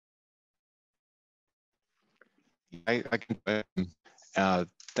I can.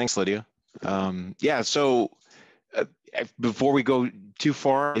 Thanks, Lydia. Yeah, so uh, before we go too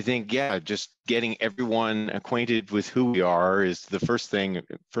far, I think, yeah, just getting everyone acquainted with who we are is the first thing,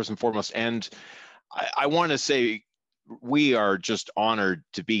 first and foremost. And I want to say we are just honored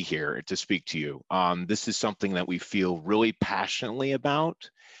to be here to speak to you. This is something that we feel really passionately about,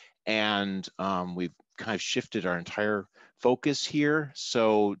 and we've kind of shifted our entire focus here.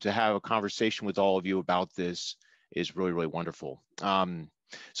 So to have a conversation with all of you about this is really, really wonderful.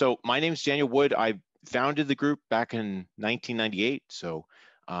 So my name is Daniel Wood. I founded the group back in 1998. So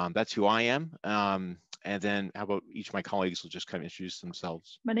that's who I am. And then how about each of my colleagues will just kind of introduce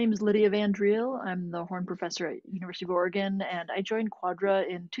themselves. My name is Lydia Van Driel. I'm the horn professor at University of Oregon, and I joined Quadre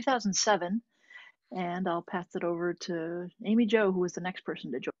in 2007. And I'll pass it over to Amy Jo, who was the next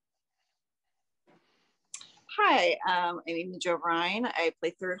person to join. Hi, I'm Amy Jo Ryan. I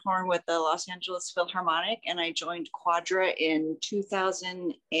play third horn with the Los Angeles Philharmonic, and I joined Quadre in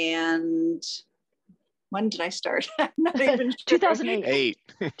 2000 and when did I start? I'm not even sure. 2008.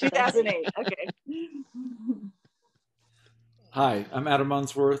 2008, okay. Hi, I'm Adam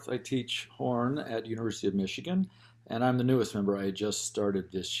Unsworth. I teach horn at University of Michigan, and I'm the newest member. I just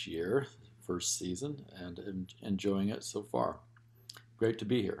started this year, first season, and am enjoying it so far. Great to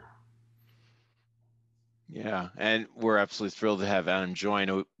be here. Yeah, and we're absolutely thrilled to have Adam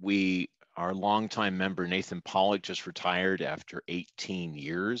join. Our longtime member, Nathan Pollock, just retired after 18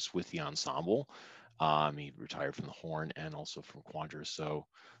 years with the ensemble. He retired from the horn and also from Quadre, so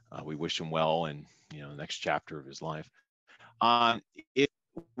we wish him well in the next chapter of his life. If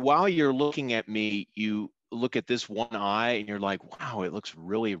while you're looking at me, you look at this one eye and you're like, wow, it looks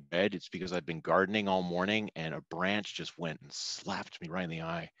really red. It's because I've been gardening all morning and a branch just went and slapped me right in the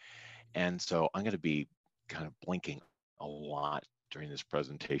eye. And so I'm going to be kind of blinking a lot during this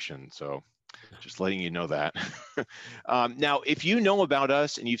presentation. So just letting you know that. Now, if you know about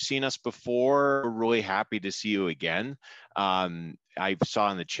us and you've seen us before, we're really happy to see you again. I saw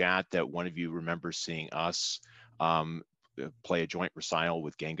in the chat that one of you remembers seeing us play a joint recital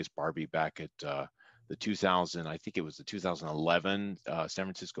with Genghis Barbie back at the 2011 San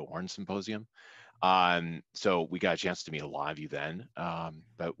Francisco Horn Symposium. So we got a chance to meet a lot of you then,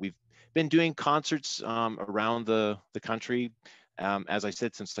 but we've been doing concerts around the country, as I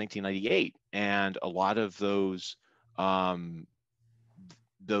said, since 1998, and a lot of those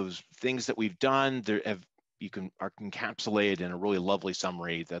things that we've done are encapsulated in a really lovely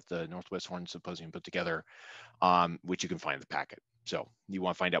summary that the Northwest Horn Symposium put together, which you can find in the packet. So you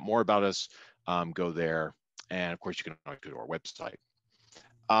want to find out more about us, go there, and of course you can always go to our website.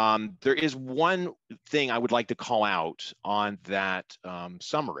 There is one thing I would like to call out on that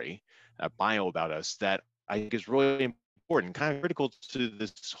summary, bio about us, that I think is really important, kind of critical to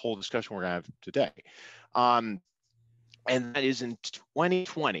this whole discussion we're going to have today. And that is in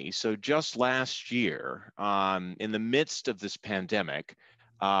 2020, so just last year, in the midst of this pandemic,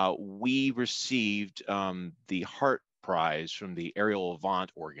 we received the Hart Prize from the Aerial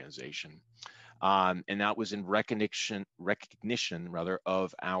Avant organization. And that was in recognition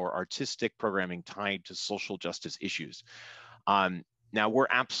of our artistic programming tied to social justice issues. Now, we're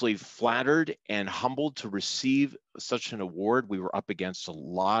absolutely flattered and humbled to receive such an award. We were up against a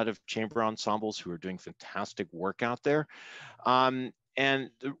lot of chamber ensembles who are doing fantastic work out there. And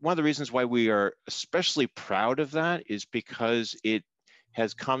one of the reasons why we are especially proud of that is because it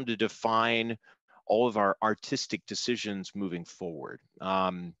has come to define all of our artistic decisions moving forward.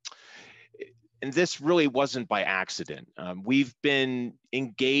 And this really wasn't by accident. We've been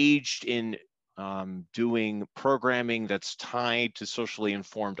engaged in doing programming that's tied to socially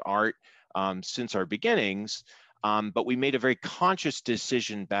informed art since our beginnings, but we made a very conscious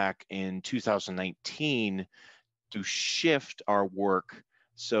decision back in 2019 to shift our work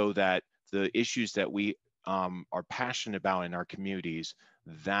so that the issues that we are passionate about in our communities,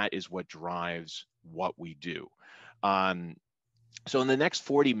 that is what drives what we do. So in the next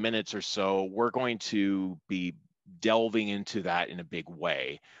 40 minutes or so, we're going to be delving into that in a big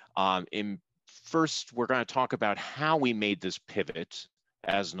way. First, we're going to talk about how we made this pivot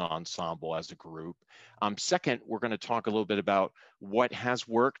as an ensemble, as a group. Second, we're going to talk a little bit about what has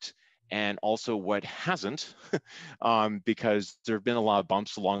worked and also what hasn't, because there have been a lot of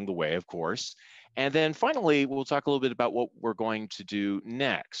bumps along the way, of course. And then finally, we'll talk a little bit about what we're going to do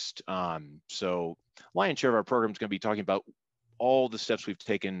next. So lion's share of our program is going to be talking about all the steps we've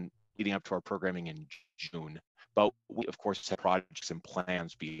taken leading up to our programming in June. But we, of course, have projects and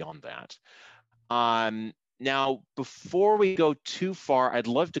plans beyond that. Now, before we go too far, I'd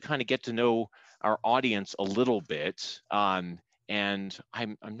love to kind of get to know our audience a little bit. And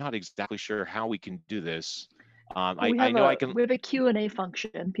I'm not exactly sure how we can do this. We I have know I can. we have a Q&A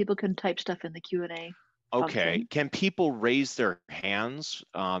function. People can type stuff in the Q&A Okay, function. can people raise their hands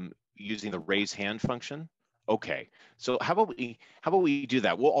using the raise hand function? Okay, so how about we do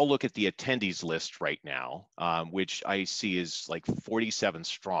that? We'll all look at the attendees list right now, which I see is like 47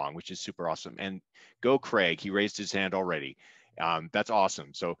 strong, which is super awesome. And go Craig, he raised his hand already. That's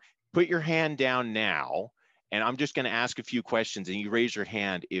awesome. So put your hand down now, and I'm just going to ask a few questions, and you raise your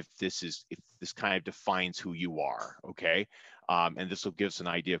hand if this kind of defines who you are. Okay, and this will give us an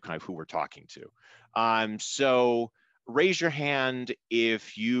idea of kind of who we're talking to. So raise your hand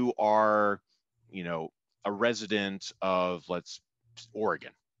if you are, a resident of,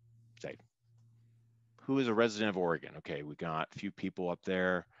 Oregon, say. Who is a resident of Oregon? Okay, we got a few people up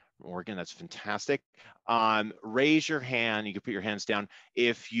there from Oregon. That's fantastic. Raise your hand. You can put your hands down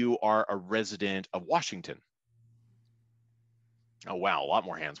if you are a resident of Washington. Oh, wow, a lot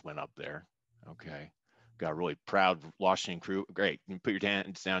more hands went up there. Okay. Got a really proud Washington crew. Great. You can put your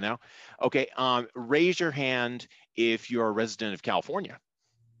hands down now. Okay. Raise your hand if you're a resident of California.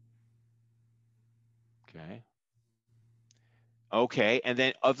 Okay. Okay. And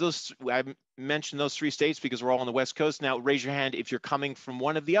then of those, I mentioned those 3 states because we're all on the West Coast. Now raise your hand if you're coming from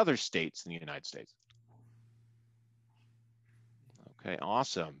one of the other states in the United States. Okay.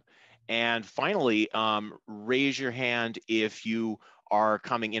 Awesome. And finally, raise your hand if you are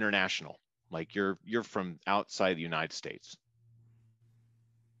coming international, like you're from outside the United States.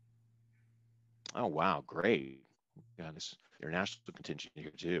 Oh, wow, great. Got this international contingent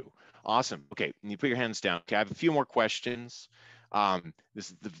here too. Awesome. Okay, you put your hands down. Okay, I have a few more questions. This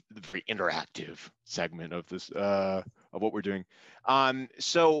is the very interactive segment of this of what we're doing.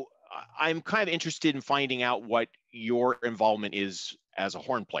 So I'm kind of interested in finding out what your involvement is as a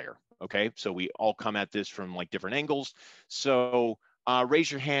horn player. Okay, so we all come at this from like different angles. So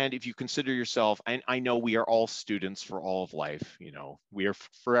raise your hand if you consider yourself, and I know we are all students for all of life, we are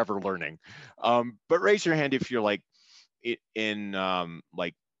forever learning. But raise your hand if you're like in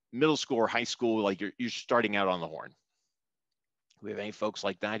like middle school or high school, like you're starting out on the horn. Do we have any folks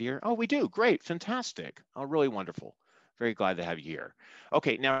like that here? Oh, we do. Great. Fantastic. Oh, really wonderful. Very glad to have you here.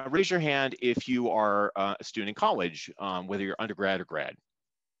 Okay, now raise your hand if you are a student in college, whether you're undergrad or grad.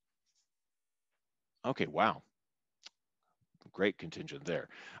 Okay, wow. Great contingent there.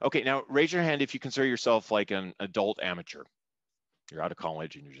 Okay, now raise your hand if you consider yourself like an adult amateur. You're out of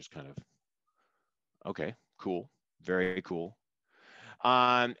college and you're just kind of, okay, cool, very cool.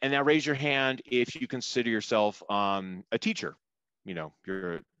 And now raise your hand if you consider yourself a teacher.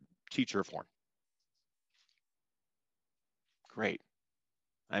 You're a teacher of horn. Great.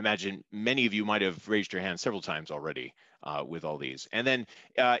 I imagine many of you might have raised your hand several times already with all these. And then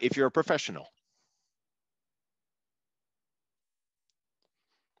if you're a professional,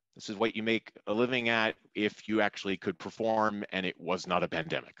 this is what you make a living at if you actually could perform and it was not a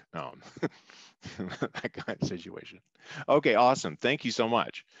pandemic. That kind of situation. Okay, awesome. Thank you so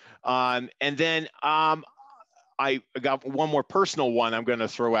much. And then I got one more personal one I'm going to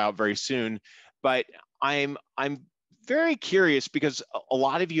throw out very soon, but I'm very curious because a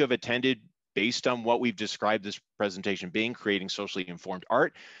lot of you have attended based on what we've described this presentation being, creating socially informed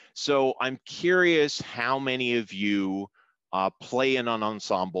art. So I'm curious how many of you play in an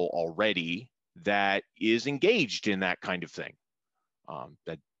ensemble already that is engaged in that kind of thing,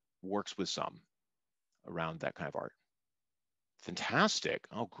 that works with some around that kind of art. Fantastic.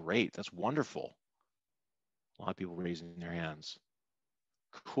 Oh, great. That's wonderful. A lot of people raising their hands.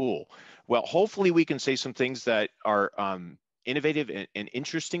 Cool. Well, hopefully we can say some things that are innovative and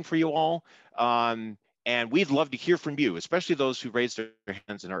interesting for you all. And we'd love to hear from you, especially those who raised their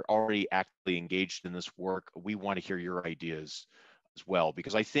hands and are already actively engaged in this work. We want to hear your ideas as well,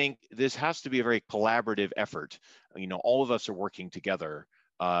 because I think this has to be a very collaborative effort. All of us are working together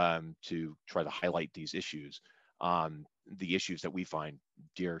to try to highlight these issues, the issues that we find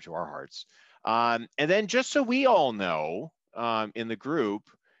dear to our hearts. And then just so we all know in the group,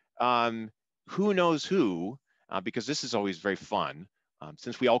 who knows who, because this is always very fun,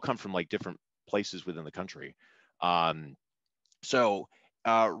 since we all come from like different places within the country. So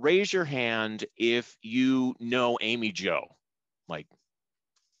raise your hand if you know Amy Jo, like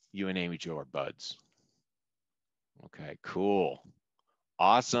you and Amy Jo are buds. Okay, cool.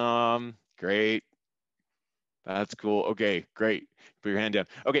 Awesome, great. That's cool. Okay, great. Put your hand down.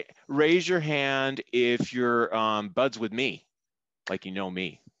 Okay, raise your hand if you're buds with me, like you know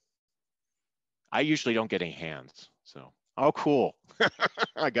me. I usually don't get any hands, so. Oh, cool.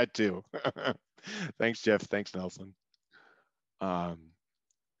 I got 2. Thanks, Jeff. Thanks, Nelson. I'm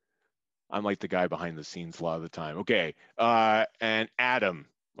like the guy behind the scenes a lot of the time. Okay, and Adam.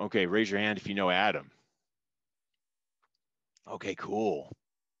 Okay, raise your hand if you know Adam. Okay, cool.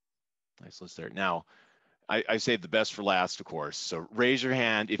 Nice list there. Now, I saved the best for last, of course. So raise your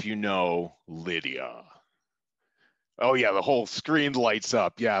hand if you know Lydia. Oh yeah, the whole screen lights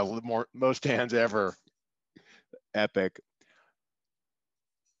up. Yeah, most hands ever. Epic.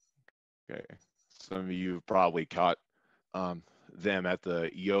 Okay, some of you have probably caught them at the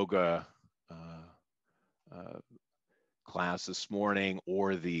yoga class this morning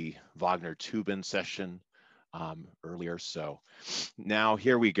or the Wagner Tubin session earlier. So now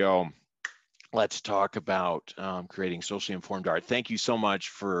here we go. Let's talk about creating socially informed art. Thank you so much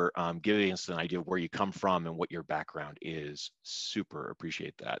for giving us an idea of where you come from and what your background is. Super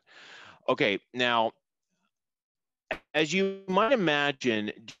appreciate that. Okay, now, as you might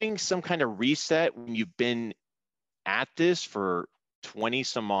imagine, doing some kind of reset when you've been at this for 20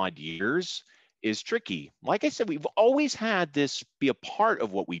 some odd years is tricky. Like I said, we've always had this be a part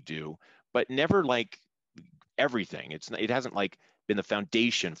of what we do, but never like everything. It hasn't like been the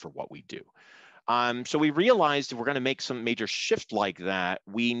foundation for what we do. So we realized if we're going to make some major shift like that,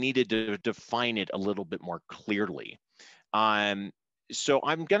 we needed to define it a little bit more clearly. So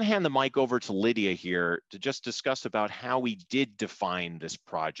I'm going to hand the mic over to Lydia here to just discuss about how we did define this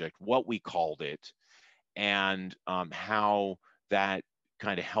project, what we called it, and how that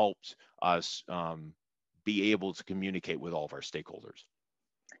kind of helped us be able to communicate with all of our stakeholders.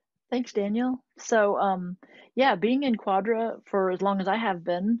 Thanks, Daniel. So, yeah, being in Quadre for as long as I have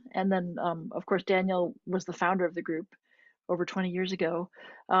been, and then, of course, Daniel was the founder of the group over 20 years ago.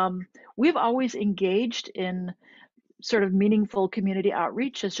 We've always engaged in sort of meaningful community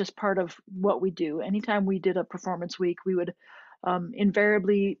outreach as just part of what we do. Anytime we did a performance week, we would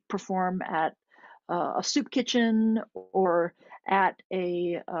invariably perform at a soup kitchen or at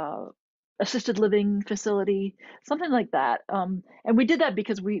a assisted living facility, something like that. And we did that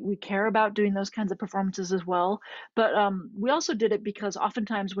because we care about doing those kinds of performances as well. But we also did it because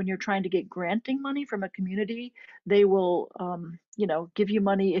oftentimes when you're trying to get granting money from a community, they will, give you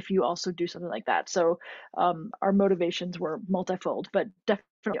money if you also do something like that. So our motivations were multifold, but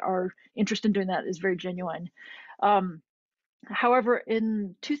definitely our interest in doing that is very genuine. However,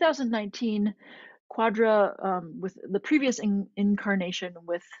 in 2019, Quadre, with the previous incarnation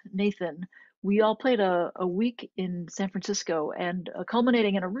with Nathan, we all played a week in San Francisco and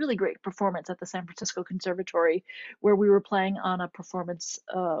culminating in a really great performance at the San Francisco Conservatory, where we were playing on a performance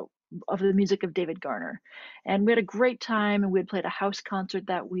of the music of David Garner. And we had a great time, and we had played a house concert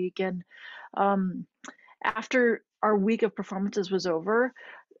that week. And after our week of performances was over,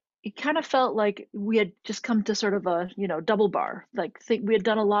 it kind of felt like we had just come to sort of a double bar. Like we had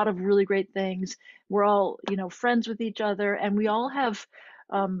done a lot of really great things. We're all friends with each other, and we all have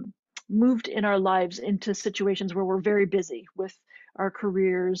moved in our lives into situations where we're very busy with our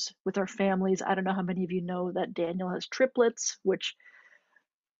careers, with our families. I don't know how many of you know that Daniel has triplets, which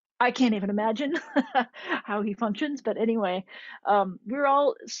I can't even imagine how he functions. But anyway, we're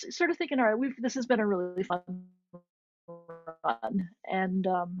all sort of thinking, all right, this has been a really fun run, and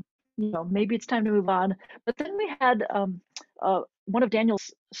maybe it's time to move on. But then we had one of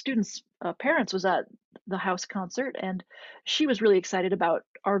Daniel's students' parents was at the house concert, and she was really excited about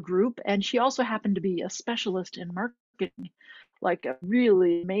our group, and she also happened to be a specialist in marketing, like a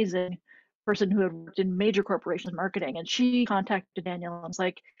really amazing person who had worked in major corporations marketing. And she contacted Daniel and was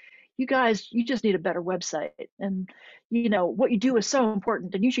like, you guys, you just need a better website, and what you do is so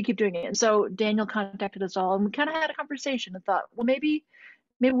important, and you should keep doing it. And so Daniel contacted us all, and we kind of had a conversation and thought, well, maybe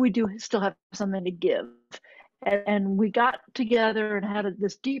we do still have something to give. And we got together and had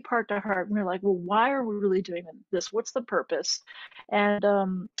this deep heart to heart, and we were like, well, why are we really doing this? What's the purpose? And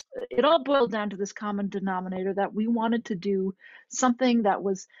it all boiled down to this common denominator, that we wanted to do something that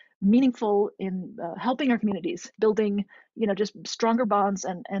was meaningful in helping our communities, building just stronger bonds,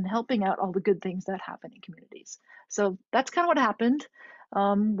 and helping out all the good things that happen in communities. So that's kind of what happened.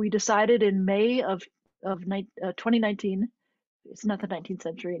 We decided in May of 2019, it's not the 19th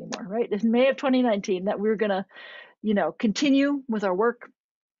century anymore, right? It's May of 2019 that we were going to, continue with our work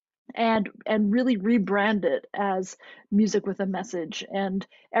and really rebrand it as music with a message. And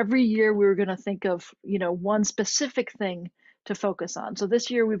every year we were going to think of, one specific thing to focus on. So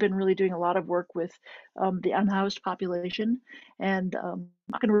this year we've been really doing a lot of work with the unhoused population, and I'm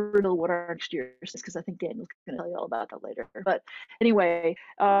not going to reveal what our next year is because I think Daniel's going to tell you all about that later. But anyway,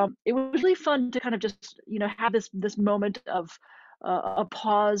 it was really fun to kind of just have this moment of a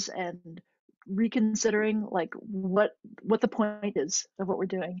pause and reconsidering like what the point is of what we're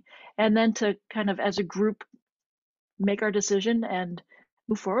doing, and then to kind of as a group make our decision and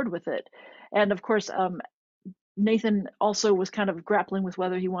move forward with it. And of course, Nathan also was kind of grappling with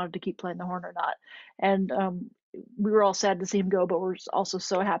whether he wanted to keep playing the horn or not. And we were all sad to see him go, but we're also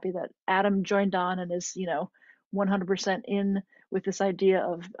so happy that Adam joined on and is, 100% in with this idea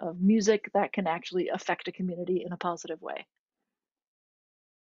of music that can actually affect a community in a positive way.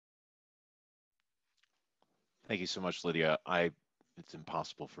 Thank you so much, Lydia. It's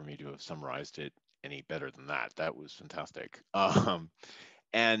impossible for me to have summarized it any better than that. That was fantastic.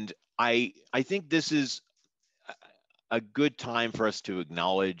 And I think this is a good time for us to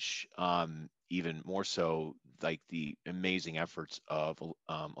acknowledge, even more so, like the amazing efforts of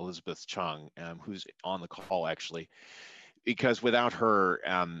Elizabeth Chung, who's on the call actually, because without her,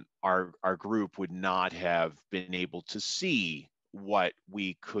 our group would not have been able to see what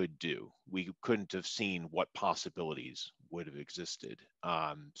we could do. We couldn't have seen what possibilities would have existed.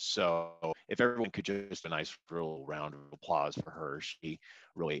 So if everyone could just a nice little round of applause for her, she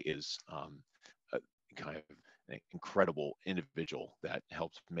really is a kind of an incredible individual that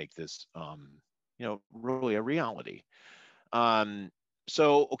helps make this, really a reality.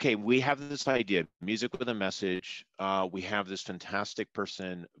 So, okay, we have this idea, music with a message. We have this fantastic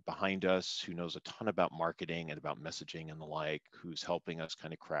person behind us who knows a ton about marketing and about messaging and the like, who's helping us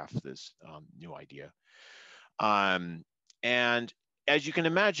kind of craft this new idea. And as you can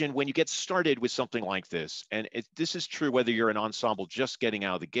imagine, when you get started with something like this, and this is true whether you're an ensemble just getting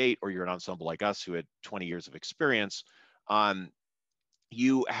out of the gate or you're an ensemble like us who had 20 years of experience,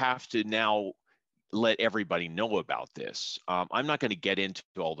 you have to now let everybody know about this. I'm not going to get into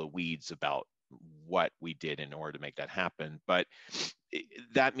all the weeds about what we did in order to make that happen, but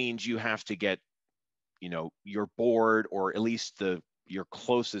that means you have to get, your board, or at least your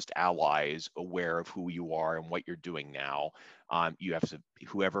closest allies, aware of who you are and what you're doing now. You have to,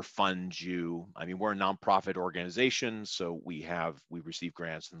 whoever funds you. I mean, we're a nonprofit organization, so we receive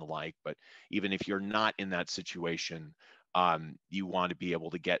grants and the like, but even if you're not in that situation, you want to be able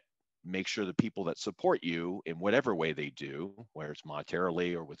to make sure the people that support you in whatever way they do, whether it's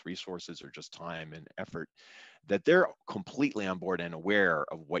monetarily or with resources or just time and effort, that they're completely on board and aware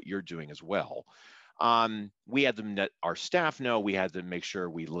of what you're doing as well. We had them let our staff know, we had to make sure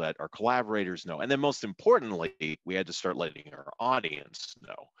we let our collaborators know. And then most importantly, we had to start letting our audience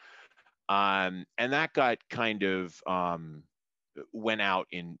know. And that got kind of went out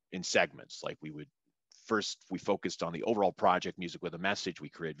in segments. Like first we focused on the overall project, music with a message. We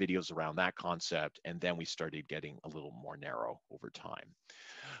created videos around that concept, and then we started getting a little more narrow over time.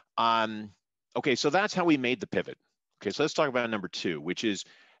 Okay, so that's how we made the pivot. Okay, so let's talk about number 2, which is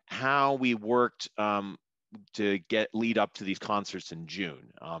how we worked to lead up to these concerts in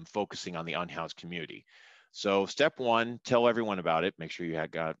June, focusing on the unhoused community. So step 1, tell everyone about it. Make sure you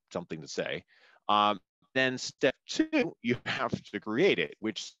have got something to say. Then step 2, you have to create it,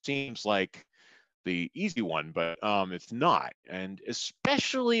 which seems like the easy one, but it's not. And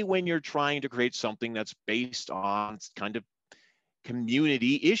especially when you're trying to create something that's based on kind of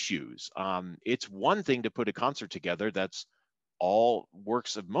community issues. It's one thing to put a concert together that's all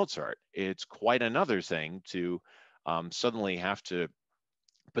works of Mozart. It's quite another thing to suddenly have to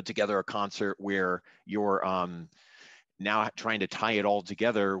put together a concert where you're now trying to tie it all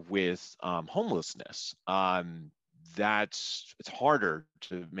together with homelessness. It's harder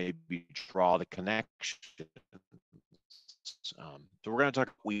to maybe draw the connection. So we're going to talk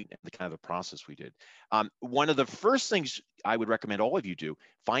about the kind of the process we did. One of the first things I would recommend all of you do,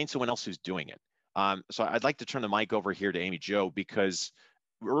 find someone else who's doing it. So I'd like to turn the mic over here to Amy Jo, because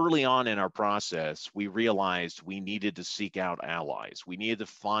early on in our process, we realized we needed to seek out allies. We needed to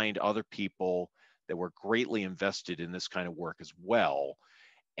find other people that were greatly invested in this kind of work as well,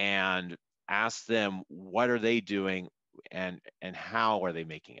 and ask them what are they doing and how are they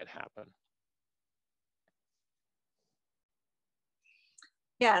making it happen.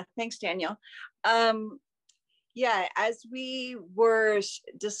 Yeah, thanks, Daniel. Yeah, as we were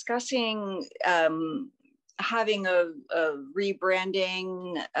discussing having a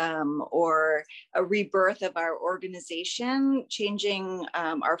rebranding or a rebirth of our organization, changing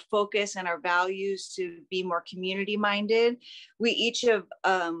our focus and our values to be more community minded, we each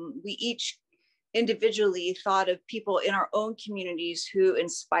individually thought of people in our own communities who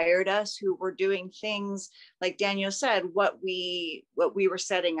inspired us, who were doing things like Daniel said, what we were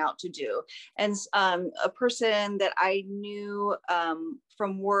setting out to do. And a person that I knew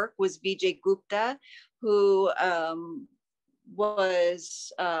from work was Vijay Gupta, who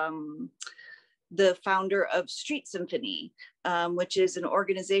was the founder of Street Symphony, which is an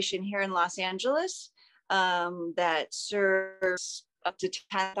organization here in Los Angeles that serves up to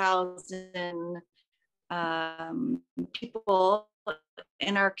 10,000 people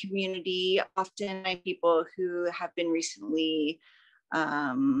in our community, often people who have been recently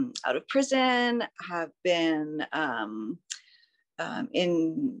out of prison, have been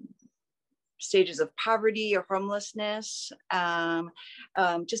in stages of poverty or homelessness,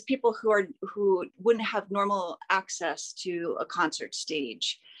 just people who wouldn't have normal access to a concert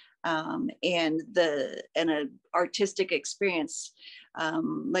stage and an artistic experience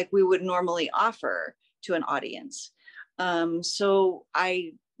like we would normally offer to an audience. So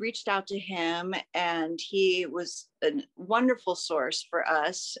I reached out to him, and he was a wonderful source for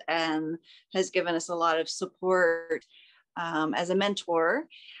us and has given us a lot of support as a mentor,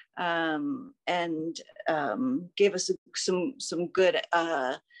 and gave us some good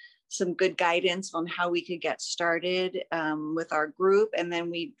guidance on how we could get started with our group, and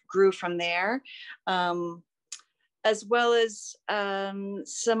then we grew from there. As well as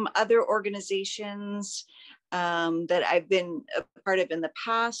some other organizations that I've been a part of in the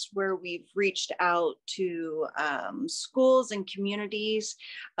past, where we've reached out to schools and communities,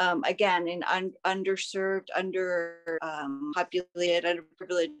 again, in underserved, populated,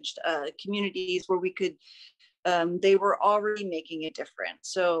 underprivileged communities where we could, they were already making a difference.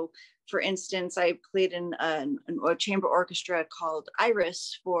 So for instance, I played in a chamber orchestra called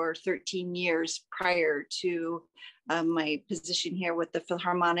Iris for 13 years prior to my position here with the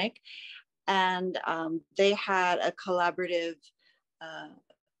Philharmonic. And they had a collaborative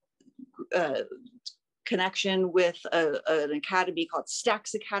connection with an academy called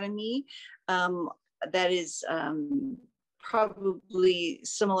Stax Academy that is probably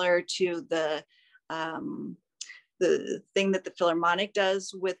similar to the thing that the Philharmonic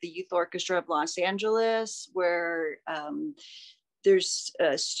does with the Youth Orchestra of Los Angeles, where there's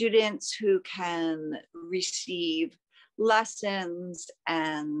students who can receive lessons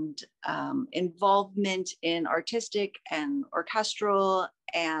and involvement in artistic and orchestral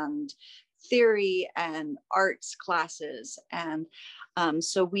and theory and arts classes. And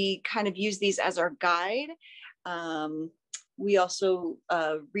so we kind of use these as our guide. We also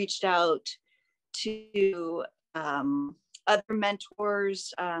reached out to other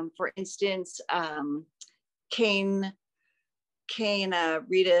mentors, for instance, Kane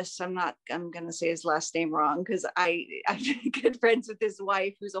Reedus. I'm going to say his last name wrong because I'm good friends with his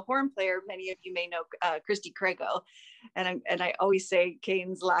wife, who's a horn player. Many of you may know Christy Crago, and I always say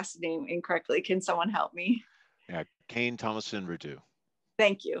Kane's last name incorrectly. Can someone help me? Yeah, Kane Thomason Redu.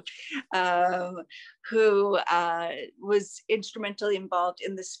 Thank you. Who was instrumentally involved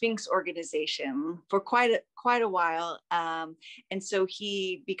in the Sphinx organization for quite a while, and so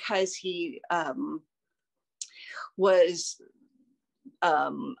because he was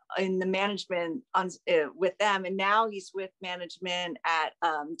in the management with them, and now he's with management at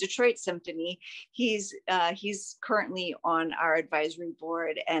Detroit Symphony. He's currently on our advisory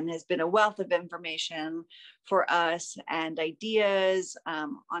board and has been a wealth of information for us and ideas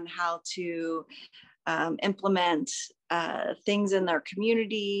on how to implement things in their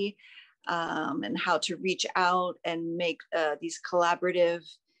community, and how to reach out and make these collaborative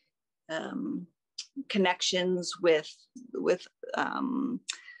connections with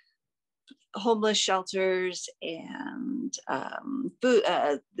homeless shelters and food,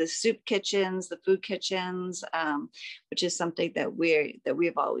 the soup kitchens, the food kitchens, which is something that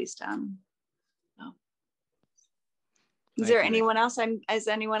we've always done. So. Is there anyone else I'm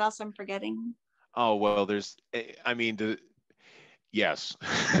forgetting? Oh, well, yes.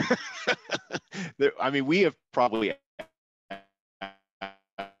 We have probably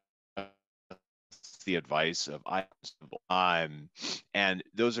the advice of and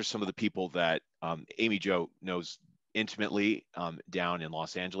those are some of the people that Amy Jo knows intimately down in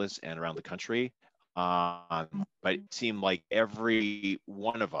Los Angeles and around the country. But it seemed like every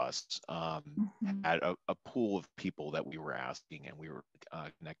one of us had a pool of people that we were asking and we were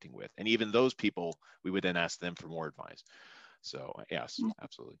connecting with. And even those people, we would then ask them for more advice. So yes,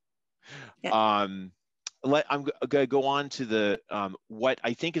 absolutely. Yeah. I'm going to go on to the what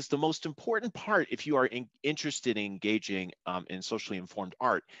I think is the most important part if you are interested in engaging in socially informed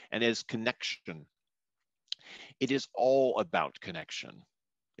art, and is connection. It is all about connection.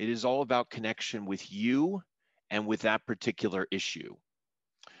 It is all about connection with you and with that particular issue.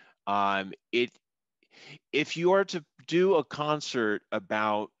 If you are to do a concert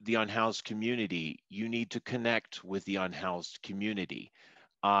about the unhoused community, you need to connect with the unhoused community.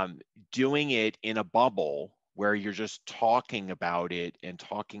 Doing it in a bubble where you're just talking about it and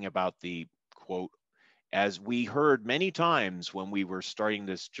talking about the quote, as we heard many times when we were starting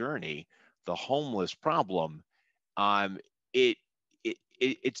this journey, the homeless problem,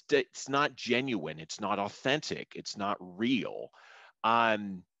 it's not genuine, it's not authentic, it's not real.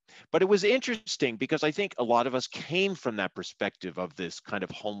 But it was interesting because I think a lot of us came from that perspective of this kind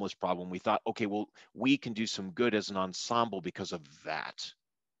of homeless problem. We thought, okay, well, we can do some good as an ensemble because of that.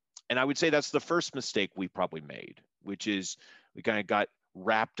 And I would say that's the first mistake we probably made, which is we kind of got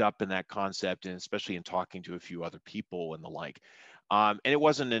wrapped up in that concept, and especially in talking to a few other people and the like. And it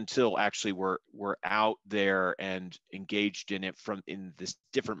wasn't until actually we're out there and engaged in it in this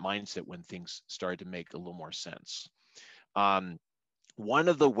different mindset when things started to make a little more sense. One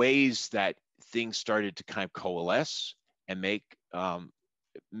of the ways that things started to kind of coalesce and make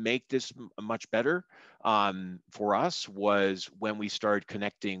this much better for us was when we started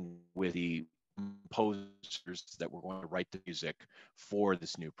connecting with the composers that were going to write the music for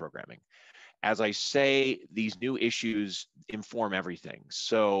this new programming. As I say, these new issues inform everything.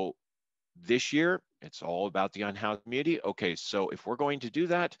 So this year, it's all about the unhoused community. Okay, so if we're going to do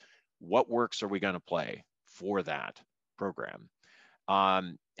that, what works are we going to play for that program?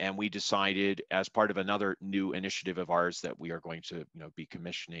 And we decided, as part of another new initiative of ours, that we are going to, be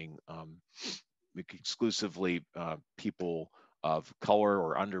commissioning exclusively people of color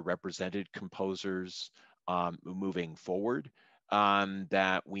or underrepresented composers moving forward.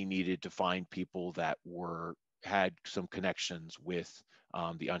 That we needed to find people that had some connections with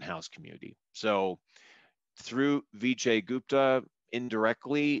the unhoused community. So through Vijay Gupta,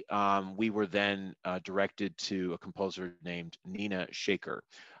 indirectly, we were then directed to a composer named Nina Shaker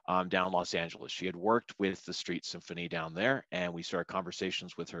down in Los Angeles. She had worked with the Street Symphony down there, and we started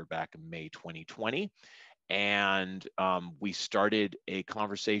conversations with her back in May 2020. And we started a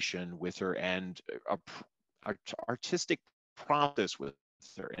conversation with her and a artistic process with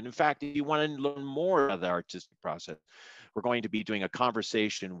her. And in fact, if you want to learn more about the artistic process, we're going to be doing a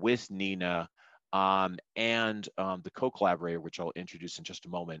conversation with Nina and the co-collaborator, which I'll introduce in just a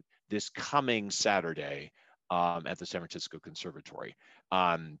moment, this coming Saturday at the San Francisco Conservatory.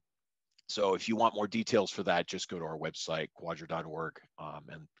 So if you want more details for that, just go to our website, quadre.org,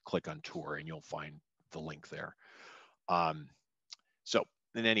 and click on tour, and you'll find the link there. So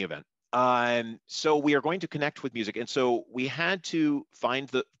in any event, so we are going to connect with music. And so we had to find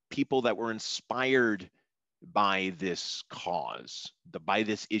the people that were inspired by this cause, by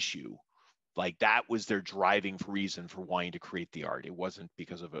this issue. Like that was their driving reason for wanting to create the art. It wasn't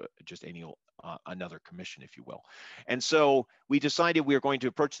because of just any another commission, if you will. And so we decided we were going to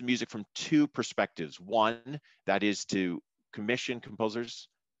approach the music from two perspectives. One, that is to commission composers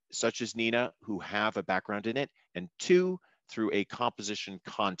such as Nina who have a background in it, and two, through a composition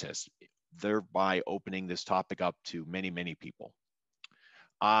contest, thereby opening this topic up to many, many people.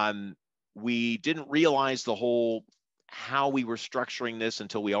 We didn't realize how we were structuring this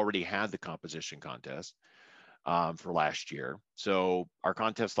until we already had the composition contest for last year. So our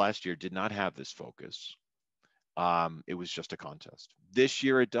contest last year did not have this focus. It was just a contest. This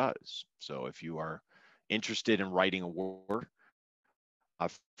year it does. So if you are interested in writing a work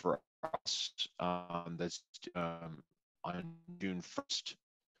for us, that's on June 1st,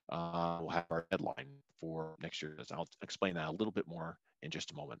 we'll have our deadline for next year. I'll explain that a little bit more in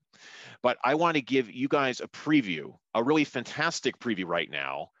just a moment. But I want to give you guys a preview, a really fantastic preview right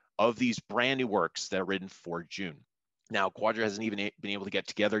now of these brand new works that are written for June. Now, Quadre hasn't even been able to get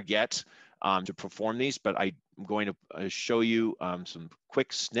together yet to perform these, but I'm going to show you some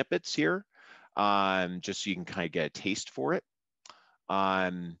quick snippets here, just so you can kind of get a taste for it.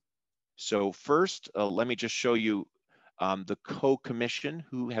 So first, let me just show you the co-commission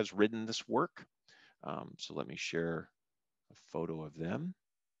who has written this work. So let me share a photo of them.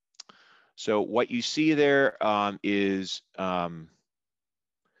 So what you see there is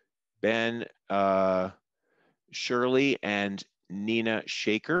Ben Shirley and Nina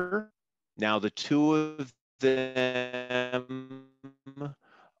Shaker. Now the two of them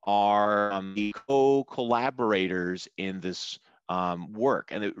are the co-collaborators in this work.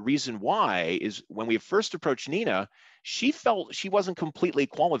 And the reason why is when we first approached Nina, she felt she wasn't completely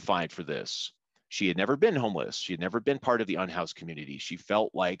qualified for this. She had never been homeless. She had never been part of the unhoused community. She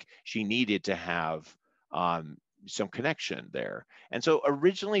felt like she needed to have some connection there. And so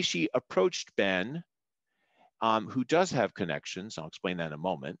originally she approached Ben, who does have connections. I'll explain that in a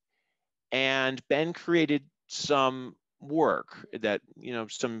moment. And Ben created some work that,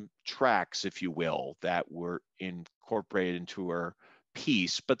 some tracks, if you will, that were incorporated into her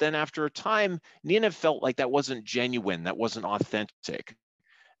piece. But then after a time, Nina felt like that wasn't genuine, that wasn't authentic.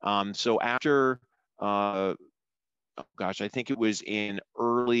 So after, I think it was in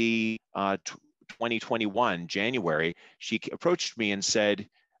early 2021, January, she approached me and said,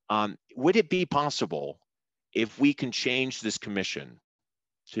 would it be possible if we can change this commission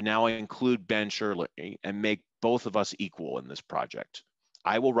to now include Ben Shirley and make both of us equal in this project.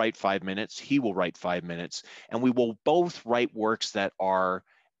 I will write 5 minutes, he will write 5 minutes, and we will both write works that are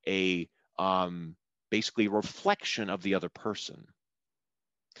a basically a reflection of the other person.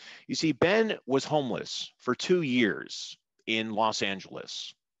 You see, Ben was homeless for 2 years in Los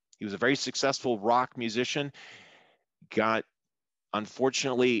Angeles. He was a very successful rock musician, got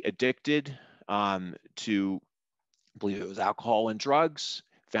unfortunately addicted to, I believe it was alcohol and drugs,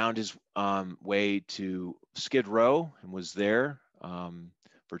 found his way to Skid Row and was there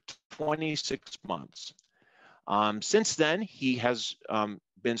for 26 months. Since then, he has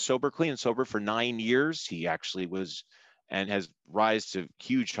been clean and sober for 9 years. He actually was and has risen to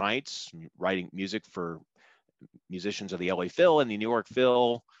huge heights, writing music for musicians of the LA Phil and the New York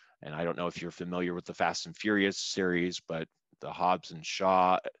Phil. And I don't know if you're familiar with the Fast and Furious series, but the Hobbs and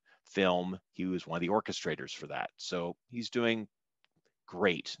Shaw film, he was one of the orchestrators for that. So he's doing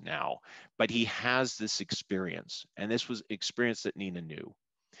great now, but he has this experience, and this was experience that Nina knew.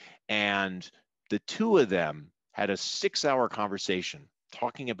 And the two of them had a 6-hour conversation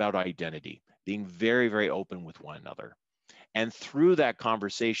talking about identity, being very, very open with one another. And through that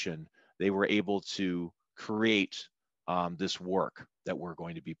conversation, they were able to create this work that we're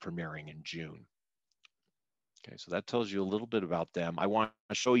going to be premiering in June. Okay, so that tells you a little bit about them. I want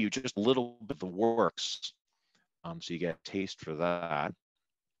to show you just a little bit of the works so you get a taste for that.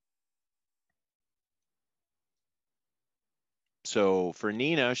 So for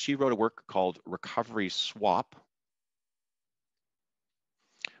Nina, she wrote a work called Recovery Swap.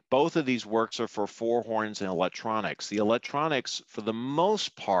 Both of these works are for 4 horns and electronics. The electronics, for the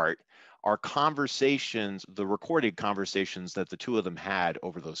most part, are conversations, the recorded conversations that the two of them had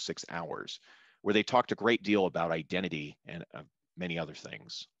over those 6 hours, where they talked a great deal about identity and many other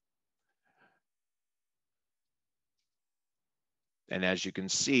things. And as you can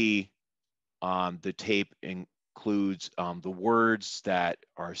see, the tape includes the words that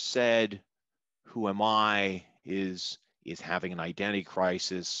are said. Who am I? Is having an identity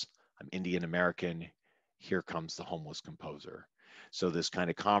crisis. I'm Indian American. Here comes the homeless composer. So this kind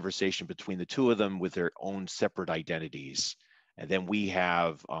of conversation between the two of them with their own separate identities. And then we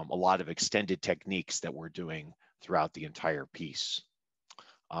have a lot of extended techniques that we're doing throughout the entire piece.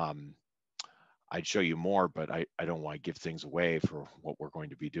 I'd show you more, but I don't want to give things away for what we're going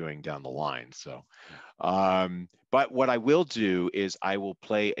to be doing down the line. So, but what I will do is I will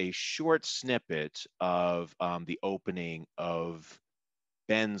play a short snippet of the opening of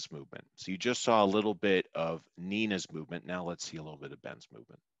Ben's movement. So you just saw a little bit of Nina's movement. Now let's see a little bit of Ben's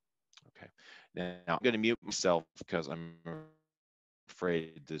movement. Okay. Now I'm going to mute myself because I'm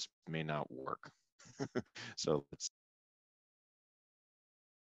afraid this may not work. So let's.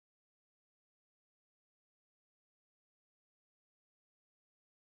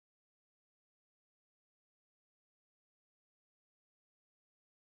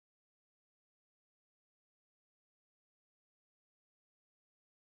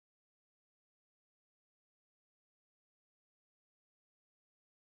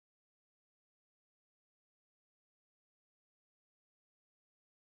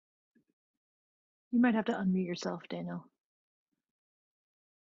 You might have to unmute yourself, Daniel.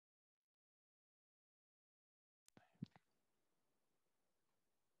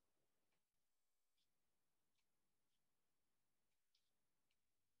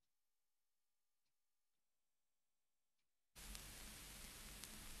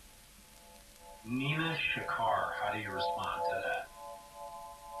 Nina Shakar, how do you respond to that?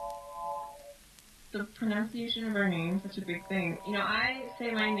 The pronunciation of our name is such a big thing. You know, I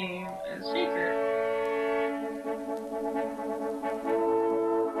say my name as Shaker.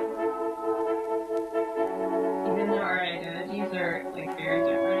 Even though our identities are like very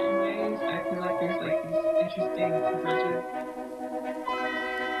different in ways, I feel like there's like these interesting bridges.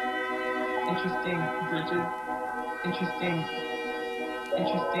 Interesting bridges. Interesting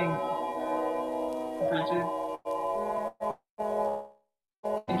bridges.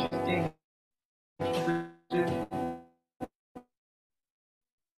 Interesting.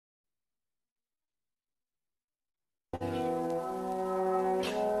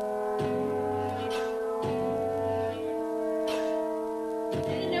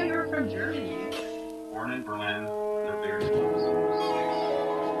 Born in Berlin, lived there until I was almost 6.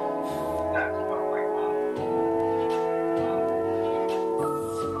 That's about my mom.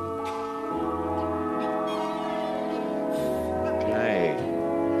 Okay.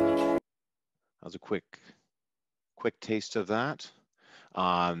 That was a quick taste of that.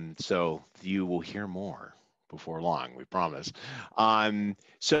 So you will hear more before long, we promise.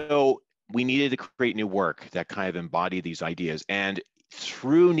 So we needed to create new work that kind of embodied these ideas. And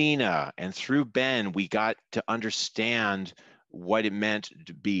through Nina and through Ben, we got to understand what it meant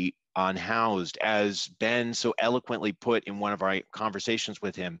to be unhoused. As Ben so eloquently put in one of our conversations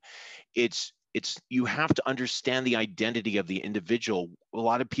with him, it's you have to understand the identity of the individual. A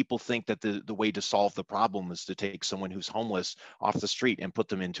lot of people think that the way to solve the problem is to take someone who's homeless off the street and put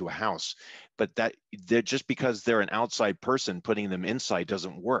them into a house. But that just because they're an outside person, putting them inside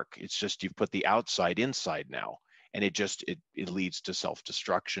doesn't work. It's just you've put the outside inside now, and it leads to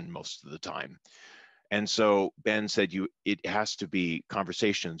self-destruction most of the time. And so Ben said, it has to be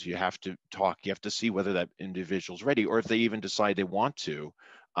conversations. You have to talk. You have to see whether that individual's ready, or if they even decide they want to,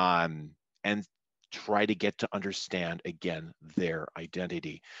 and try to get to understand again their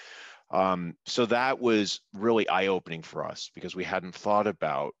identity. So that was really eye-opening for us because we hadn't thought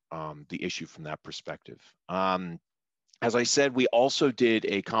about the issue from that perspective. As I said, we also did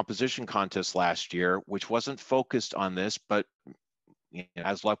a composition contest last year, which wasn't focused on this, but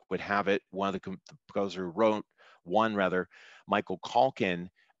as luck would have it, one of the composer wrote Michael Calkin.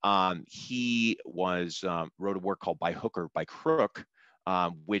 He wrote a work called By Hook or by Crook,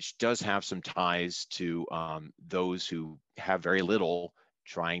 which does have some ties to those who have very little,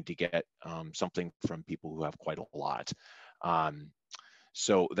 trying to get something from people who have quite a lot.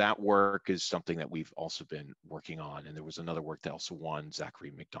 So that work is something that we've also been working on. And there was another work that also won,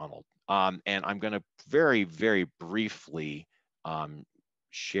 Zachary McDonald. And I'm going to very, very briefly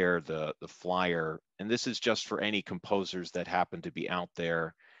share the flyer. And this is just for any composers that happen to be out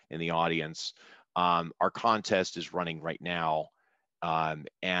there in the audience. Our contest is running right now,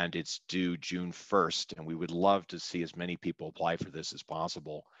 and it's due June 1st. And we would love to see as many people apply for this as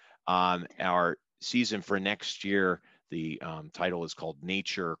possible. Our season for next year, the title is called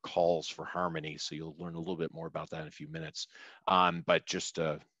Nature Calls for Harmony. So you'll learn a little bit more about that in a few minutes. But just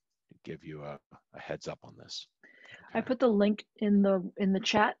to give you a heads up on this. Okay. I put the link in the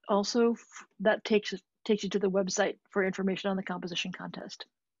chat also. That takes you to the website for information on the composition contest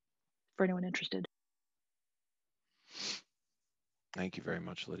for anyone interested. Thank you very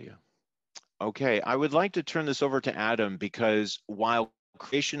much, Lydia. Okay, I would like to turn this over to Adam, because while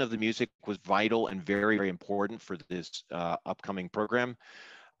creation of the music was vital and very, very important for this upcoming program,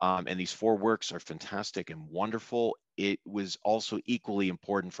 and these 4 works are fantastic and wonderful, it was also equally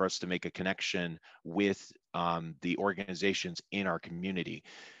important for us to make a connection with the organizations in our community.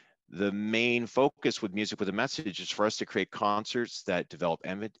 The main focus with Music with a Message is for us to create concerts that develop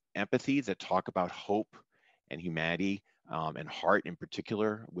empathy, that talk about hope and humanity, and heart in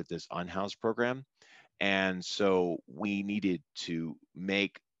particular with this unhoused program. And so we needed to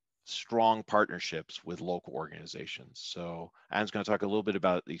make strong partnerships with local organizations. So Adam's going to talk a little bit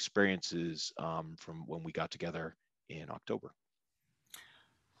about the experiences from when we got together in October.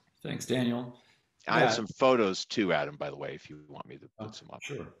 Thanks, Daniel. I have some photos too, Adam, by the way, if you want me to put some up.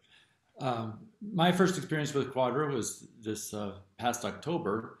 Sure. My first experience with Quadre was this past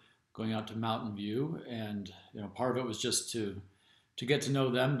October, going out to Mountain View, and part of it was just to get to know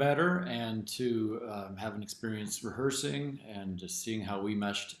them better and to have an experience rehearsing and just seeing how we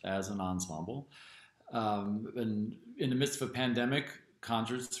meshed as an ensemble. And in the midst of a pandemic,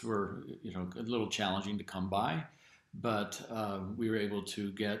 concerts were a little challenging to come by, but we were able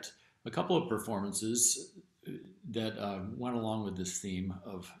to get a couple of performances that went along with this theme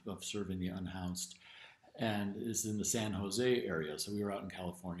of serving the unhoused, and is in the San Jose area. So we were out in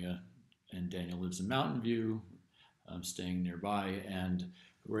California, and Daniel lives in Mountain View. I'm staying nearby, and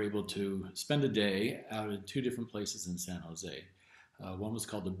we're able to spend a day out in 2 different places in San Jose. One was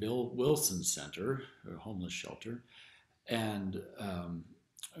called the Bill Wilson Center, a homeless shelter, and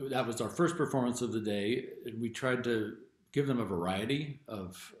that was our first performance of the day. We tried to give them a variety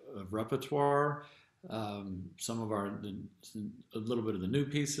of repertoire, some of a little bit of the new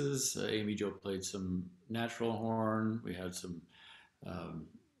pieces. Amy Jo played some natural horn. We had some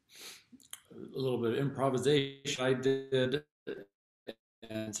a little bit of improvisation I did,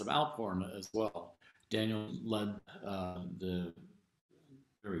 and some alp horn as well. Daniel led there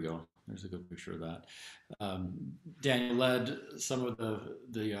we go. There's a good picture of that. Daniel led some of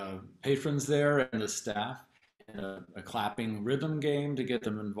the patrons there and the staff in a clapping rhythm game to get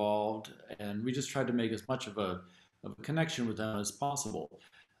them involved. And we just tried to make as much of a connection with them as possible.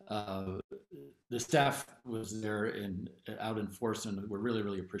 The staff was there out in force, and were really,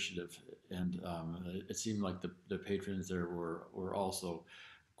 really appreciative. And it seemed like the patrons there were also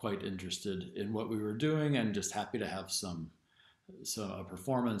quite interested in what we were doing, and just happy to have a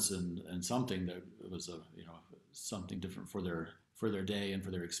performance and something that was something different for their day and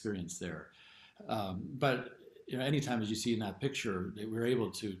for their experience there. But anytime as you see in that picture, they were able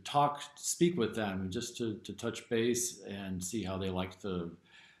to speak with them, just to touch base and see how they liked the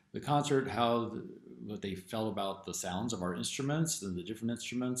concert, what they felt about the sounds of our instruments, the different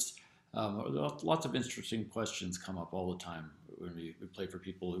instruments. Lots of interesting questions come up all the time when we play for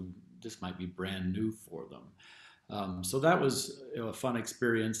people who this might be brand new for them. So that was a fun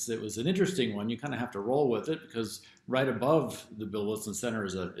experience. It was an interesting one. You kind of have to roll with it because right above the Bill Wilson Center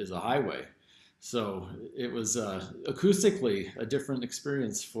is a highway. So it was acoustically a different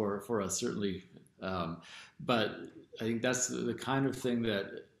experience for us, certainly. But I think that's the kind of thing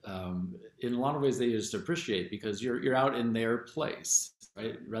that in a lot of ways they just appreciate, because you're out in their place,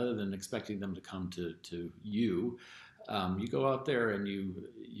 right? Rather than expecting them to come to you, you go out there and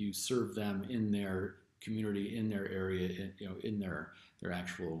you serve them in their community, in their area, in their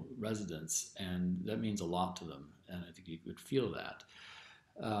actual residence, and that means a lot to them. And I think you could feel that.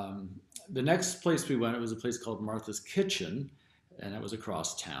 The next place we went, it was a place called Martha's Kitchen, and that was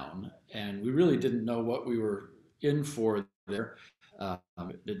across town. And we really didn't know what we were in for there.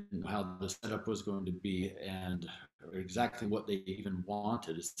 Didn't know how the setup was going to be and exactly what they even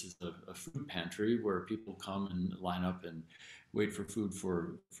wanted. This is a food pantry where people come and line up and wait for food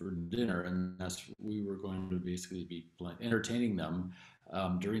for dinner, and we were going to basically be entertaining them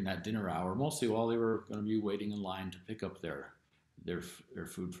during that dinner hour, mostly while they were going to be waiting in line to pick up their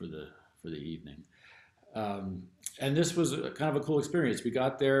food for the evening. And this was kind of a cool experience. We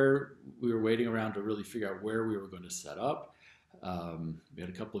got there, we were waiting around to really figure out where we were going to set up. We had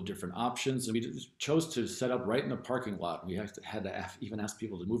a couple of different options, and we chose to set up right in the parking lot. We had to even ask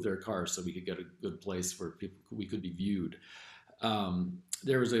people to move their cars so we could get a good place where we could be viewed.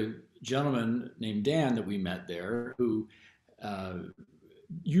 There was a gentleman named Dan that we met there who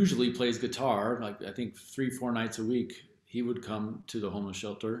usually plays guitar, like I think 3-4 nights a week. He would come to the homeless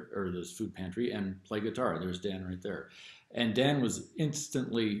shelter or this food pantry and play guitar. There's Dan right there. And Dan was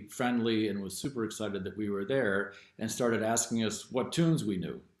instantly friendly and was super excited that we were there and started asking us what tunes we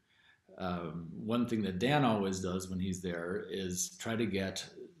knew. One thing that Dan always does when he's there is try to get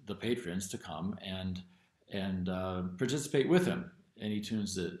the patrons to come and participate with him. Any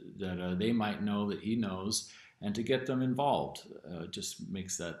tunes that they might know that he knows, and to get them involved just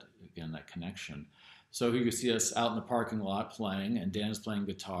makes that, again, that connection. So you can see us out in the parking lot playing, and Dan's playing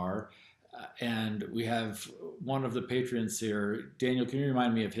guitar. And we have one of the patrons here. Daniel, can you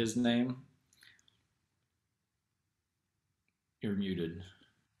remind me of his name? You're muted.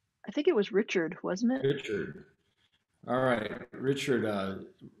 I think it was Richard, wasn't it? Richard. All right. Richard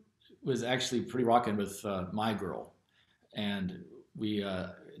was actually pretty rocking with My Girl. And we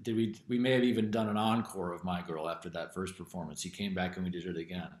may have even done an encore of My Girl after that first performance. He came back and we did it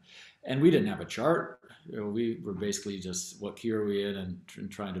again. And we didn't have a chart. We were basically just, what key are we in,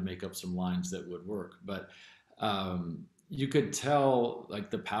 and trying to make up some lines that would work. But you could tell like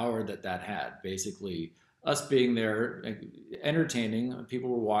the power that had. Basically, us being there, like, entertaining. People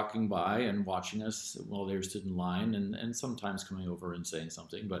were walking by and watching us while they stood in line, and sometimes coming over and saying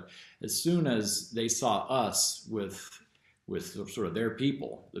something. But as soon as they saw us with sort of their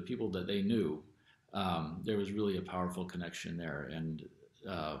people, the people that they knew, there was really a powerful connection there. And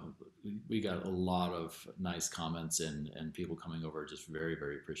we got a lot of nice comments and people coming over, just very,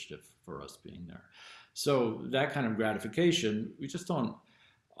 very appreciative for us being there. So that kind of gratification, we just don't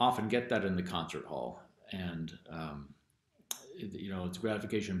often get that in the concert hall. And, it's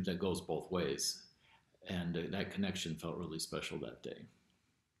gratification that goes both ways. And that connection felt really special that day.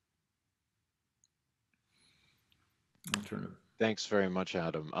 I'll turn it. Thanks very much,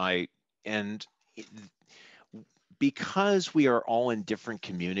 Adam. Because we are all in different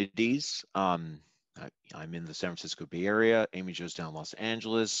communities, I'm in the San Francisco Bay Area, Amy Jo's down in Los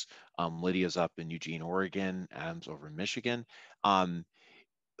Angeles, Lydia's up in Eugene, Oregon, Adam's over in Michigan.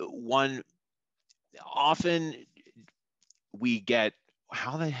 Often we get,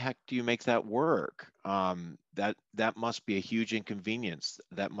 how the heck do you make that work? That must be a huge inconvenience.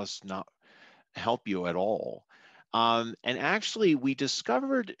 That must not help you at all. And actually, we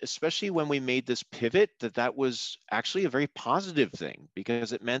discovered, especially when we made this pivot, that was actually a very positive thing,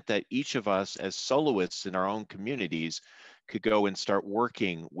 because it meant that each of us as soloists in our own communities could go and start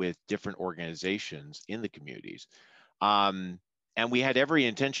working with different organizations in the communities. And we had every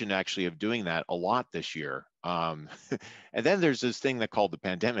intention actually of doing that a lot this year. And then there's this thing called the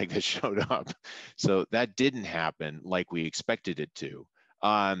pandemic that showed up. So that didn't happen like we expected it to.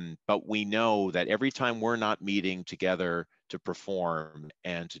 But we know that every time we're not meeting together to perform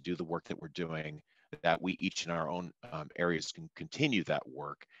and to do the work that we're doing, that we each in our own areas can continue that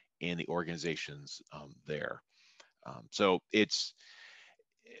work in the organizations there. So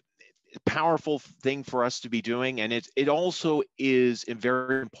powerful thing for us to be doing. And it also is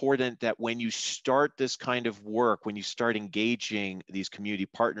very important that when you start this kind of work, when you start engaging these community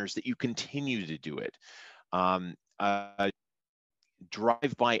partners, that you continue to do it.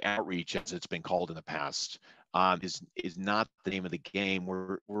 Drive-by outreach, as it's been called in the past, is not the name of the game.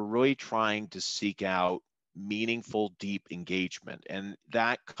 We're really trying to seek out meaningful, deep engagement, and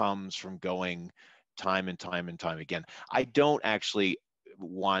that comes from going time and time and time again. I don't actually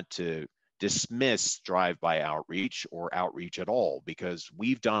want to dismiss drive-by outreach or outreach at all, because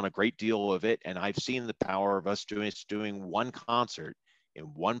we've done a great deal of it, and I've seen the power of us doing one concert in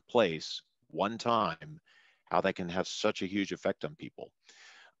one place, one time, how that can have such a huge effect on people.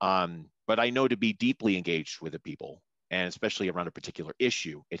 But I know to be deeply engaged with the people, and especially around a particular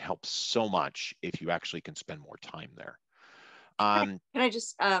issue, it helps so much if you actually can spend more time there. Can I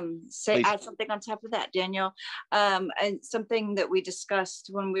just add something on top of that, Daniel? And something that we discussed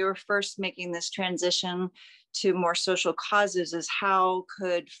when we were first making this transition to more social causes is how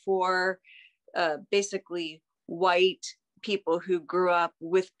could, for basically white people who grew up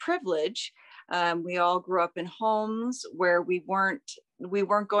with privilege, we all grew up in homes where we weren't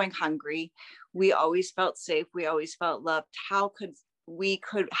going hungry. We always felt safe. We always felt loved. How could we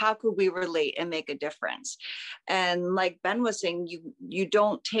relate and make a difference? And like Ben was saying, you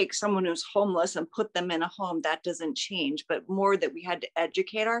don't take someone who's homeless and put them in a home. That doesn't change, but more that we had to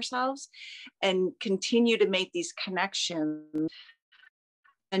educate ourselves and continue to make these connections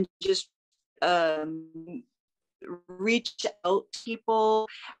and just reach out to people.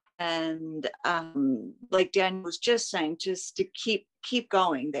 And like Daniel was just saying, just to keep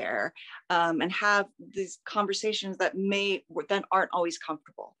going there, and have these conversations that aren't always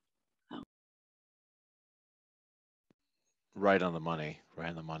comfortable. Right on the money. Right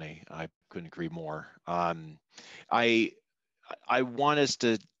on the money. I couldn't agree more. I want us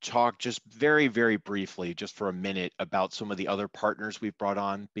to talk just very, very briefly, just for a minute, about some of the other partners we've brought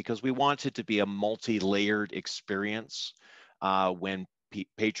on, because we want it to be a multi-layered experience when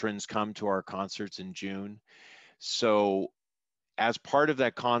patrons come to our concerts in June. So as part of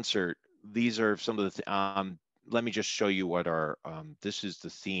that concert, these are some of the, let me just show you what our, this is the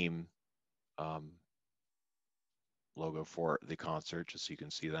theme logo for the concert, just so you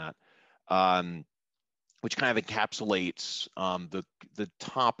can see that, which kind of encapsulates the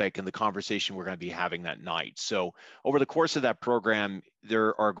topic and the conversation we're going to be having that night. So over the course of that program,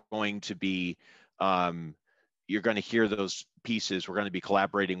 there are going to be, you're going to hear those pieces. We're going to be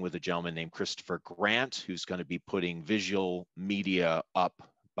collaborating with a gentleman named Christopher Grant, who's going to be putting visual media up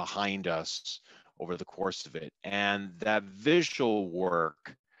behind us over the course of it. And that visual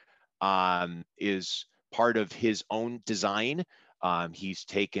work is part of his own design. He's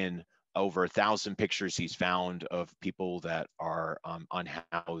taken over 1,000 pictures he's found of people that are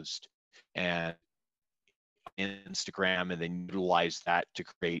unhoused, and Instagram, and then utilize that to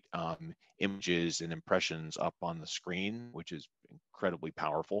create images and impressions up on the screen, which is incredibly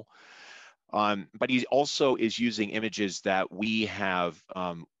powerful. But he also is using images that we have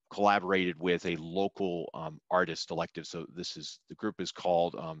collaborated with a local artist collective. So the group is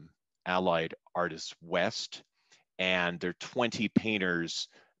called Allied Artists West, and they're 20 painters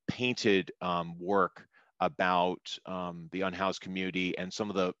painted work about the unhoused community and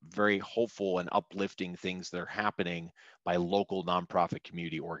some of the very hopeful and uplifting things that are happening by local nonprofit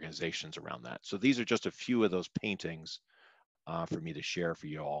community organizations around that. So these are just a few of those paintings for me to share for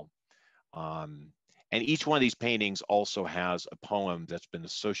you all. And each one of these paintings also has a poem that's been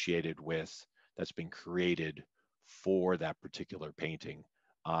associated with, that's been created for that particular painting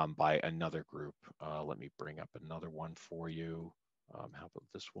by another group. Let me bring up another one for you. How about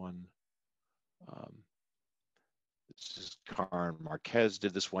this one? This is Karen Marquez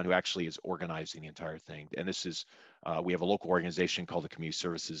did this one, who actually is organizing the entire thing. And this is, we have a local organization called the Community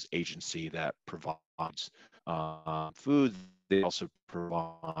Services Agency that provides food. They also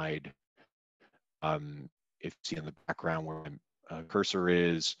provide, if you see in the background where my cursor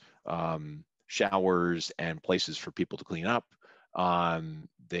is, showers and places for people to clean up.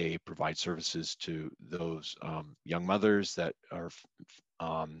 They provide services to those young mothers that are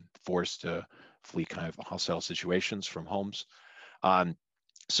forced to flee kind of hostile situations from homes.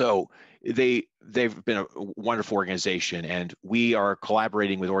 So they've been a wonderful organization, and we are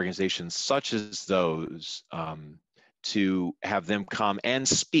collaborating with organizations such as those to have them come and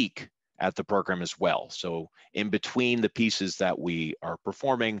speak at the program as well. So in between the pieces that we are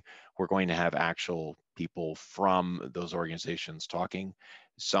performing, we're going to have actual people from those organizations talking.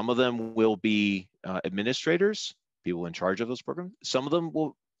 Some of them will be administrators, people in charge of those programs. Some of them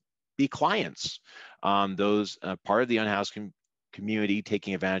will be clients, those part of the unhoused community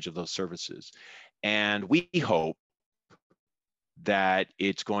taking advantage of those services. And we hope that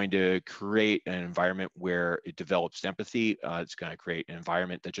it's going to create an environment where it develops empathy. It's going to create an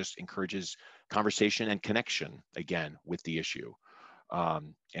environment that just encourages conversation and connection, again, with the issue,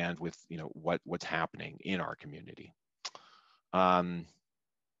 and with what's happening in our community.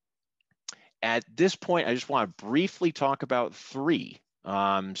 At this point, I just want to briefly talk about 3.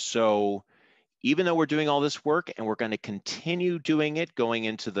 So even though we're doing all this work and we're going to continue doing it going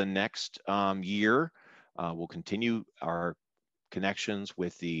into the next year, we'll continue our connections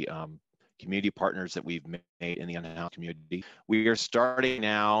with the community partners that we've made in the unhoused community. We are starting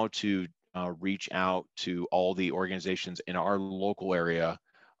now to reach out to all the organizations in our local area,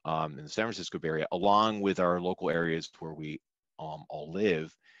 in the San Francisco Bay Area, along with our local areas where we all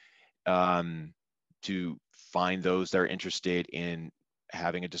live, to find those that are interested in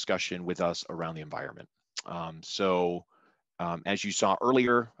having a discussion with us around the environment. As you saw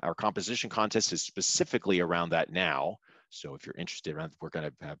earlier, our composition contest is specifically around that now. So if you're interested, we're going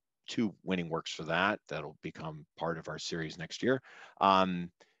to have 2 winning works for that. That'll become part of our series next year.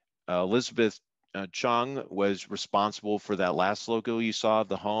 Elizabeth Chung was responsible for that last logo you saw of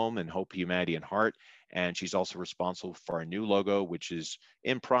the home and Hope, Humanity, and Heart. And she's also responsible for our new logo, which is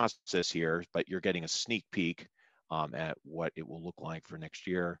in process here, but you're getting a sneak peek at what it will look like for next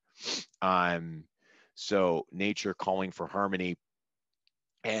year. So Nature Calling for Harmony.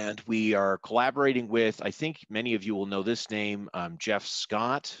 And we are collaborating with, I think many of you will know this name, Jeff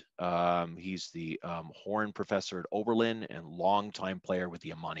Scott. He's the horn professor at Oberlin and longtime player with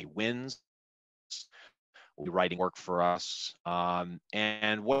the Amani Winds. Will be writing work for us.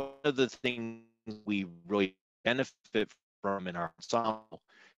 And one of the things we really benefit from in our ensemble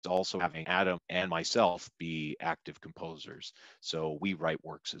is also having Adam and myself be active composers. So we write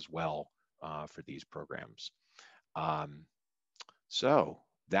works as well for these programs. So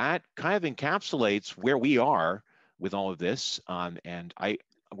that kind of encapsulates where we are with all of this. And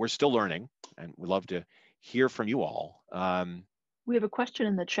we're still learning, and we'd love to hear from you all. We have a question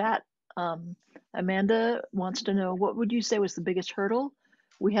in the chat. Amanda wants to know, what would you say was the biggest hurdle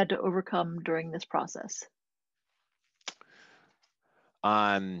we had to overcome during this process?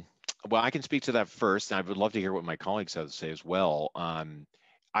 Well, I can speak to that first, and I would love to hear what my colleagues have to say as well.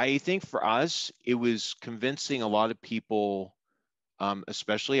 I think for us, it was convincing a lot of people,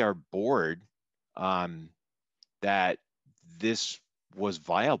 especially our board, that this was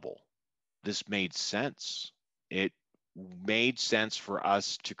viable. This made sense. It made sense for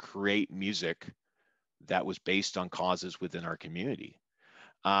us to create music that was based on causes within our community.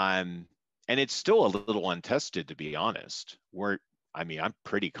 And it's still a little untested, to be honest. I'm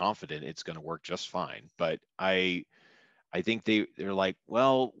pretty confident it's going to work just fine. But I think they're like,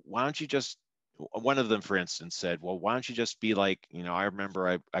 well, why don't you just, one of them, for instance, said, well, why don't you just be like, I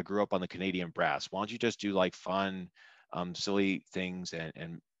remember I grew up on the Canadian brass. Why don't you just do like fun, silly things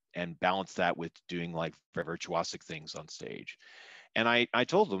and balance that with doing like virtuosic things on stage? And I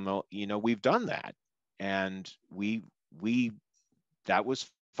told them, well, we've done that. And that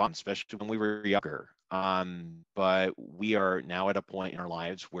was fun, especially when we were younger. But we are now at a point in our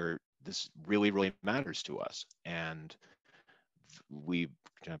lives where this really, really matters to us. And we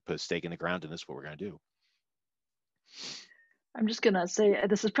put a stake in the ground, and this is what we're going to do. I'm just going to say,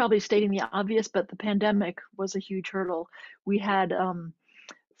 this is probably stating the obvious, but the pandemic was a huge hurdle. We had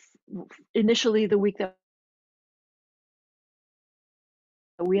initially the week that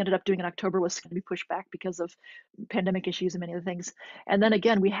we ended up doing in October was going to be pushed back because of pandemic issues and many other things. And then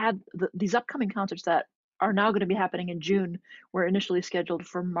again, we had these upcoming concerts that are now going to be happening in June, were initially scheduled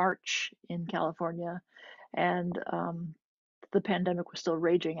for March in California. And the pandemic was still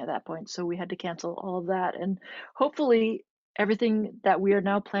raging at that point. So we had to cancel all of that. And hopefully everything that we are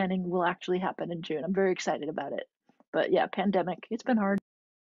now planning will actually happen in June. I'm very excited about it. But yeah, pandemic, it's been hard.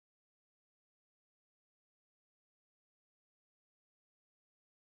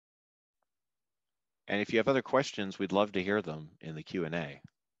 And if you have other questions, we'd love to hear them in the Q&A,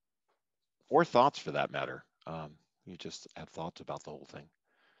 or thoughts for that matter. You just have thoughts about the whole thing.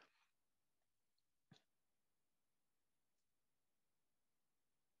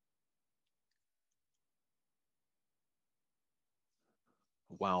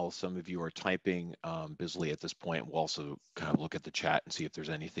 While some of you are typing busily at this point, we'll also kind of look at the chat and see if there's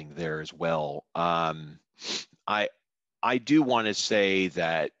anything there as well. I do want to say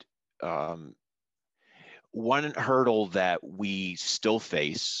that one hurdle that we still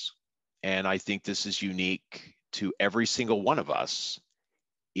face, and I think this is unique to every single one of us,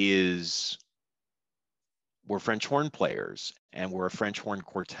 is we're French horn players and we're a French horn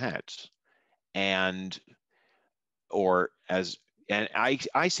quartet. And or as, and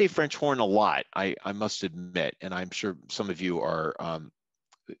I say French horn a lot, I must admit, and I'm sure some of you are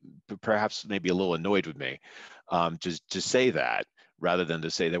perhaps maybe a little annoyed with me to say that rather than to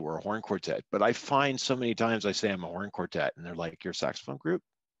say that we're a horn quartet. But I find so many times I say I'm a horn quartet and they're like, you're a saxophone group?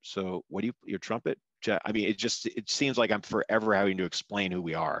 So what do you, your trumpet? I mean, it seems like I'm forever having to explain who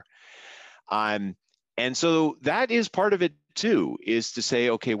we are. And so that is part of it too, is to say,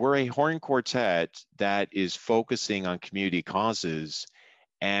 okay, we're a horn quartet that is focusing on community causes,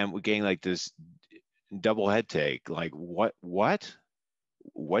 and we're getting like this double head take, like what,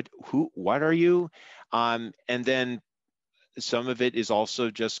 who, what are you? And then some of it is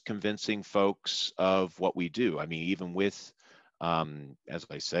also just convincing folks of what we do. I mean, even with, as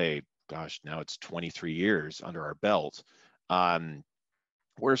I say, gosh, now it's 23 years under our belt.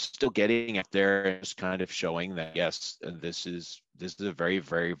 We're still getting out there and just kind of showing that, yes, this is a very,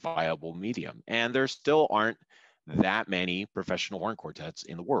 very viable medium. And there still aren't that many professional horn quartets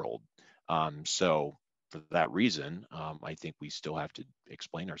in the world. So for that reason, I think we still have to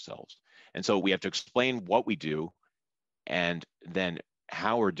explain ourselves. And so we have to explain what we do and then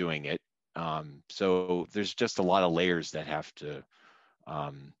how we're doing it. So there's just a lot of layers that have to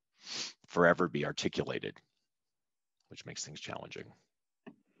forever be articulated, which makes things challenging.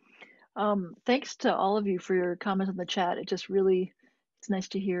 Thanks to all of you for your comments in the chat. It just really, it's nice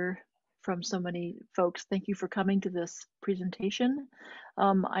to hear from so many folks. Thank you for coming to this presentation.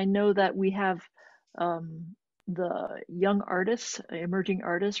 I know that we have the young artists, emerging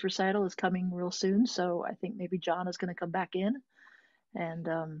artists recital is coming real soon. So I think maybe John is going to come back in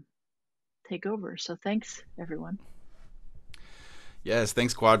and take over. So thanks, everyone. Yes,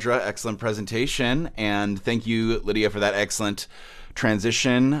 thanks, Quadre. Excellent presentation. And thank you, Lydia, for that excellent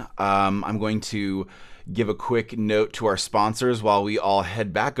transition. I'm going to give a quick note to our sponsors while we all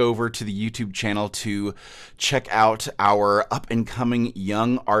head back over to the YouTube channel to check out our up-and-coming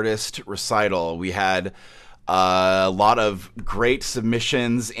young artist recital. We had a lot of great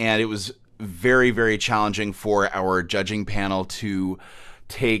submissions, and it was very, very challenging for our judging panel to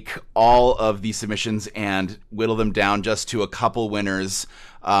take all of these submissions and whittle them down just to a couple winners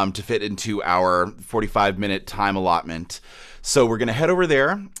to fit into our 45-minute time allotment. So we're going to head over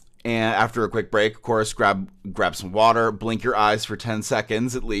there, and after a quick break, of course, grab some water, blink your eyes for 10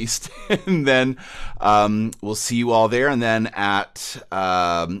 seconds at least, and then we'll see you all there. And then at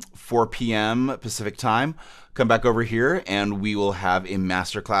 4 p.m. Pacific time, come back over here, and we will have a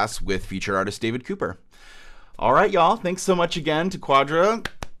masterclass with featured artist David Cooper. All right, y'all. Thanks so much again to Quadre.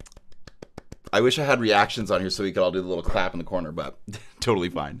 I wish I had reactions on here so we could all do the little clap in the corner, but totally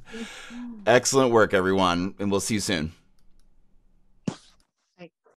fine. Excellent work, everyone, and we'll see you soon.